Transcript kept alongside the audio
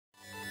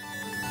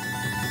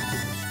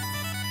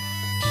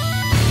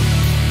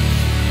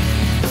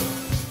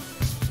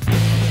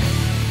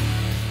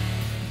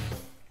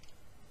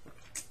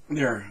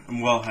There,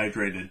 I'm well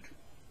hydrated.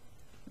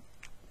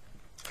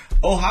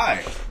 Oh,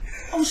 hi.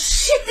 Oh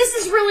shit, this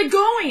is really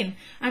going.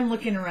 I'm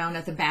looking around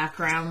at the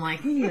background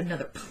like, we need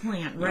another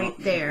plant right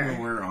there.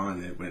 No, we're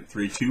on. It went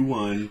 3, 2,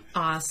 1.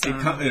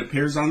 Awesome. It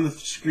appears on the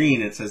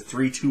screen. It says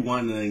 3, 2,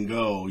 1, and then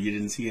go. You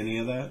didn't see any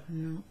of that?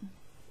 No.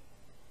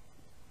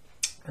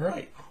 All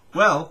right.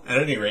 Well, at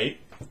any rate,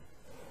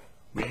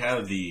 we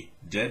have the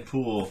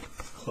Deadpool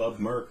Club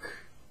Merc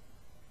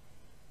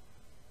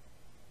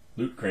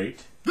Loot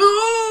Crate.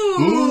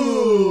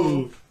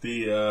 Ooh!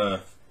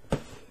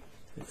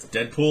 It's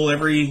Deadpool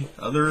every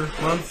other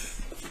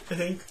month, I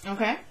think.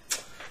 Okay.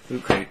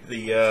 Loot Crate.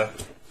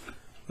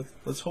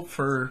 Let's hope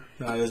for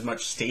not as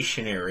much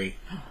stationery.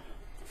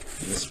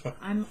 This one.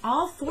 I'm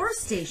all for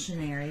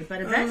stationery,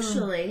 but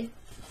eventually...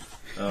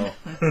 Oh.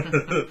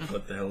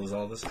 What the hell is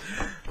all this?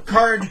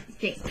 Card!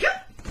 Thank you.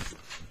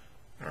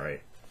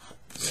 Alright.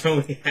 So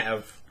we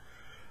have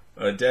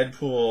a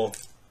Deadpool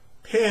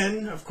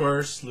pin, of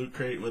course. Loot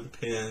Crate with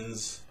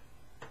pins.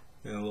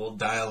 And a little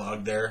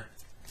dialogue there.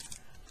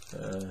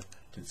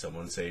 Did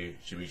someone say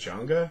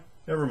chimichanga?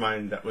 Never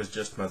mind, that was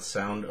just the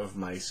sound of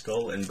my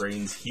skull and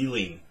brains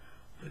healing,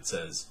 it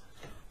says.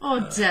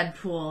 Oh,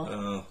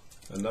 Deadpool.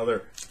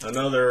 Another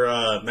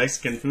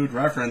Mexican food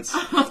reference.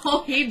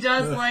 Oh, he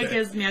does like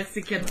his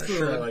Mexican food.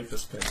 Sure, I like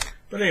this pin.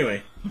 But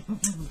anyway,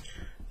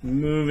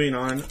 moving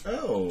on.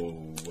 Oh,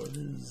 what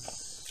is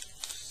this?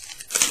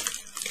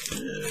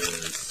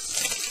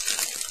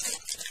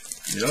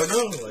 You don't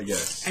know, I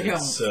guess. I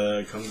don't.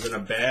 It comes in a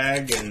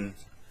bag, and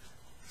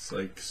it's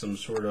like some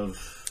sort of...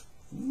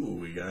 Ooh,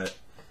 we got...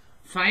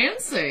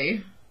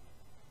 Fancy.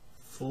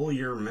 Full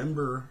year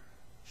member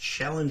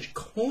challenge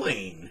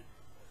coin.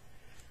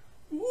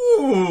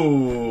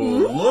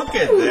 Ooh, look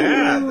at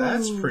that.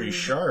 That's pretty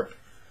sharp.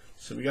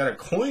 So we got a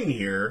coin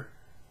here.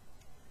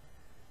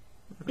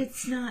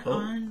 It's not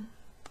on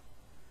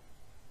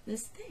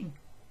this thing.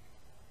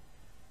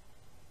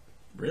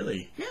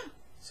 Really? Yeah.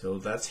 So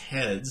that's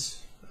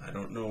heads. I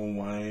don't know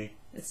why.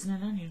 It's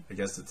not on you. I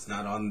guess it's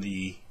not on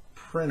the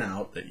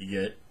printout that you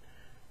get.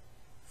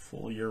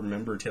 Full year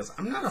member tails.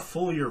 I'm not a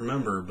full year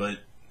member, but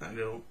I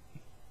don't.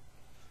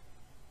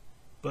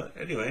 But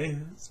anyway,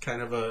 it's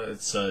kind of a.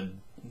 Is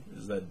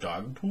that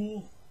dog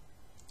pool?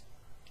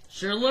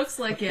 Sure looks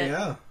like it.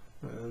 Yeah.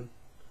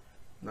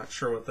 Not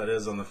sure what that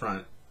is on the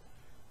front.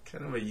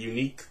 Kind of a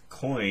unique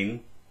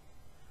coin.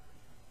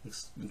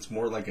 It's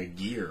more like a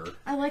gear.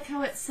 I like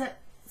how it's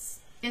set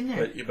in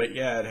there. But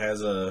yeah, it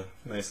has a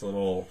nice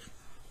little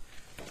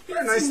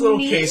little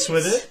case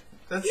with it.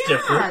 That's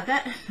different.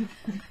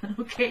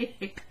 Okay.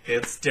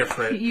 It's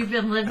different. You've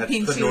been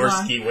living That's the too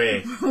Norski long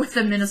way. with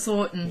a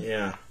Minnesotan.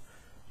 Yeah.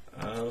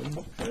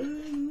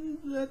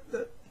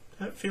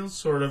 That feels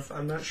sort of...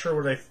 I'm not sure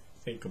what I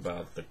think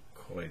about the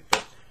coin,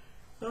 but...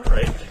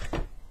 Alright.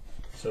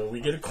 So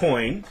we get a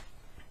coin.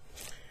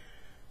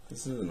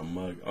 This isn't a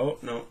mug. Oh,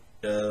 no.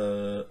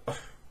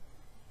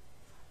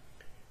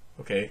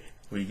 Okay.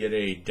 We get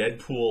a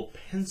Deadpool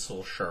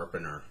pencil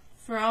sharpener.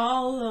 For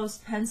all those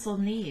pencil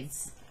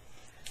needs.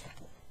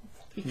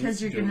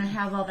 Because you're going to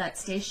have all that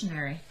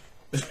stationery.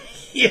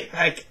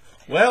 Yeah.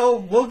 Well,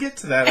 we'll get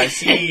to that. I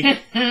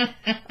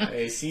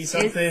see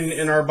something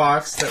in our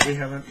box that we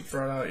haven't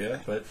brought out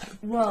yet, but...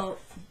 Well,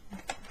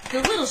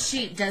 the little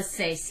sheet does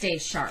say stay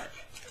sharp.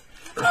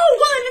 Oh,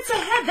 well, and it's a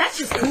head. That's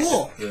just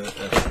cool.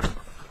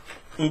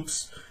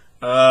 Oops.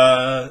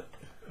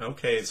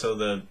 Okay,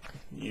 so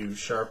you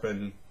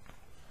sharpen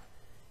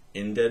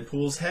in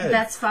Deadpool's head.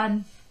 That's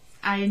fun.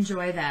 I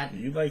enjoy that.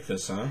 You like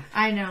this, huh?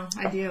 I know,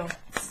 I do.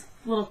 It's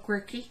a little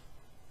quirky.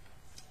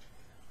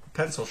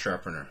 Pencil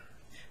sharpener.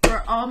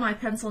 For all my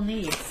pencil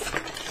needs.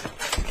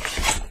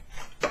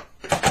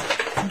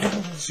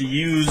 To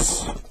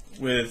use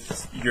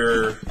with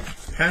your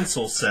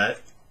pencil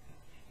set.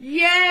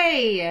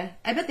 Yay!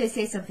 I bet they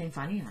say something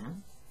funny on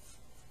them.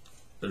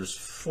 There's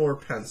 4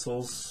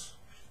 pencils.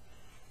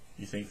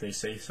 You think they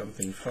say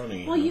something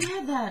funny? Well, you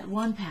had that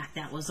one pack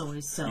that was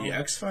always so... The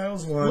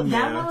X-Files one, well,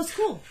 that one was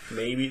cool.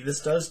 Maybe this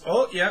does...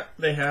 Oh, yeah,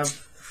 they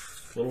have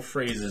little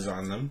phrases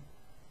on them.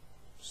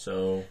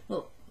 So...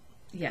 Well,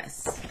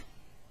 yes.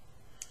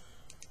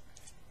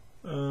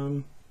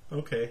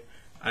 Okay.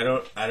 I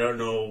don't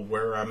know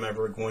where I'm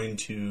ever going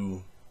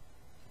to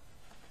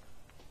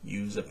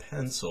use a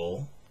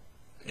pencil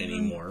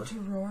anymore. To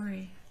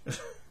Rory.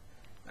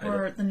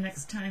 Or the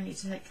next time you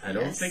take I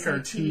don't think our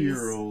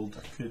 2-year-old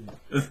could...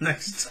 The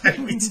next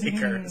time we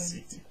take our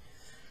SAT.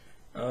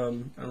 I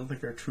don't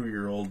think our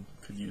 2-year-old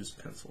could use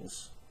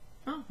pencils.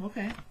 Oh,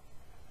 okay.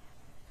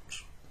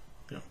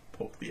 You know,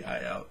 poke the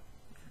eye out.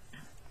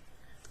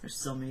 There's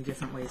so many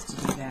different ways to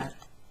do that.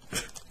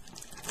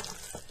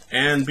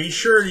 And be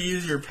sure to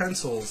use your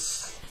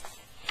pencils.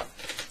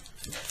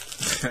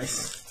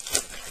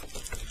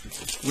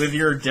 With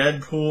your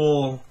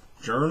Deadpool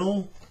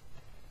journal?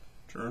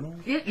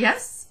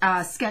 Yes,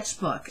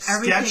 sketchbook.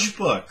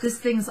 Sketchbook. This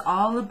thing's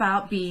all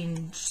about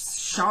being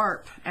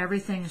sharp.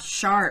 Everything's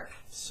sharp.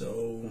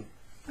 So,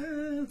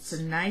 it's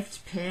a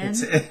knifed pin.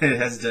 It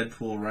has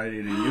Deadpool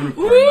riding a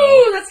unicorn.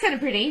 Ooh, that's kind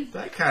of pretty.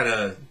 That kind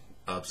of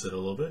ups it a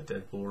little bit.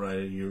 Deadpool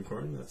riding a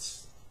unicorn.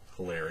 That's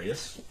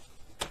hilarious.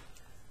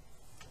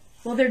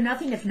 Well, they're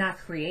nothing if not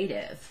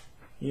creative.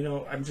 You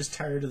know, I'm just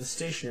tired of the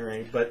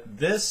stationery, but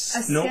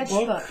this A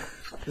notebook,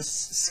 this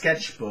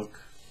sketchbook.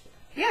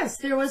 Yes,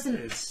 there was an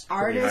It's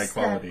artist high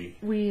that quality.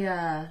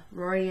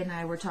 Rory and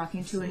I were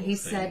talking to, and he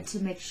Little said thing.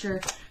 to make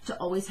sure to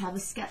always have a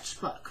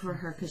sketchbook for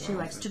her because she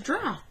likes to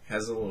draw.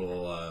 Has a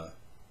little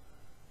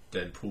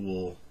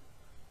Deadpool.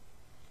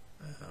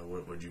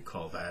 What would you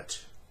call that?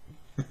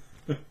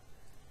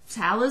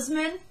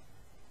 Talisman?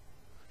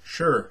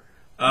 Sure.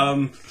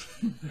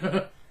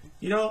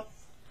 You know,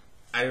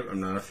 I'm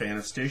not a fan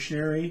of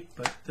stationery,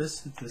 but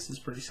this is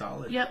pretty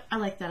solid. Yep, I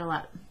like that a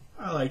lot.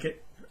 I like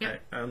it.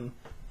 Yep.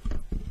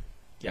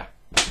 Yeah.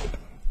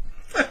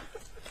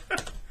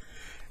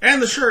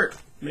 And the shirt,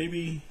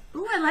 maybe.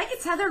 Ooh, I like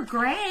it's Heather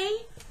Gray.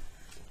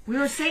 We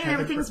were saying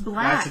everything's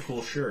black. That's a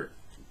cool shirt.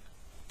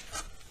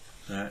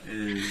 That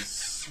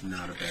is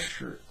not a bad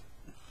shirt.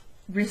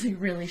 Really,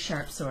 really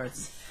sharp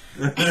swords.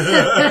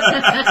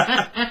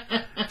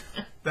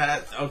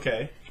 That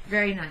okay.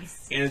 Very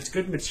nice. And it's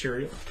good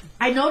material.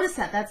 I noticed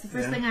that. That's the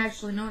first thing I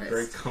actually noticed.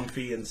 Very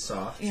comfy and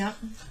soft. Yep.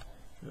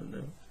 I don't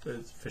know.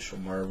 It's official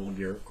Marvel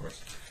gear, of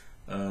course.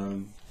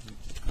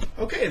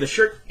 Okay, the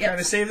shirt kind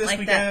of saved this. Like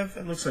we that. have.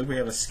 It looks like we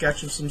have a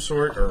sketch of some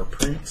sort or a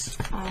print.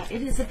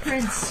 It is a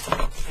print.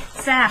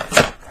 Fact.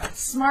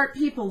 Smart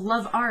people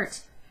love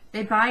art.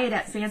 They buy it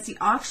at fancy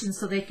auctions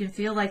so they can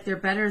feel like they're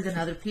better than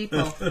other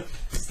people.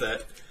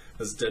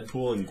 That's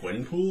Deadpool and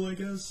Gwenpool, I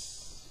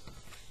guess.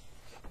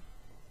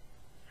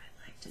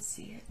 I'd like to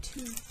see it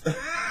too.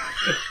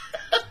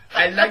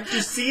 I'd like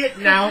to see it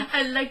now.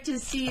 I'd like to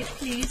see it,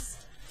 please.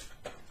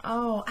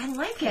 Oh, I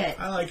like it.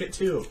 I like it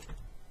too.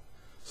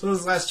 So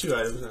those last two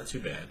items, not too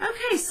bad.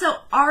 Okay, so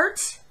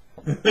art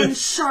and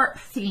sharp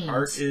themes.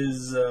 Art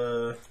is,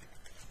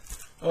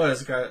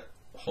 it's got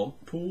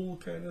Hulk pool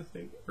kind of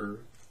thing, or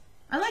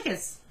I like it.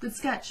 It's a good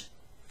sketch.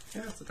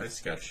 yeah, it's a nice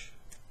sketch.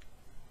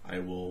 I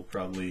will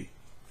probably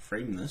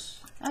frame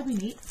this That'd be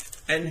neat.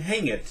 and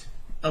hang it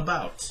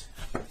about.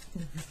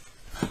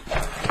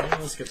 Okay,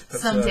 let's get the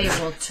Someday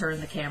we'll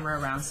turn the camera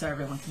around so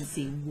everyone can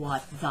see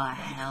what the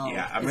hell.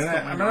 Yeah, I'm is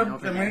gonna going on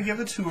over there. give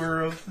a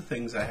tour of the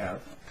things I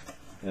have.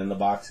 And the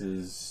box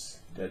is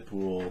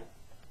Deadpool.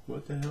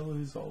 What the hell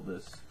is all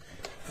this?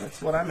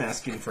 That's what I'm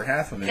asking for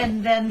half of it.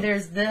 And then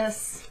there's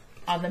this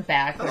on the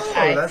back, which Oh,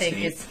 I that's think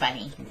neat. is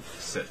funny.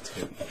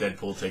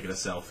 Deadpool taking a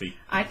selfie.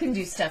 I can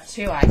do stuff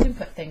too. I can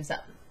put things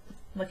up.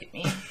 Look at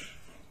me.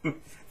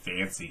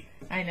 Fancy.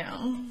 I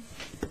know.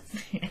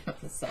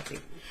 The selfie.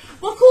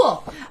 Well,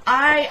 cool.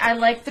 I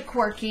like the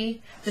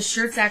quirky. The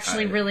shirt's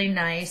actually really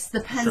nice.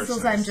 The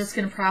pencils nice. I'm just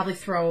going to probably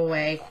throw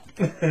away.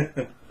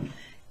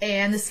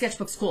 And the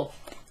sketchbook's cool.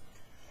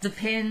 The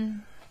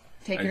pin,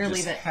 take it or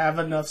leave it. Have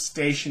enough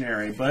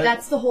stationery, but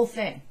That's the whole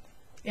thing.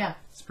 Yeah.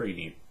 it's pretty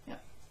neat. Yeah.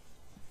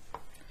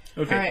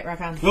 Okay. All right, rock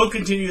on. We'll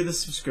continue the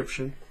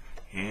subscription,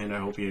 and I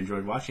hope you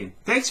enjoyed watching.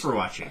 Thanks for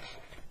watching.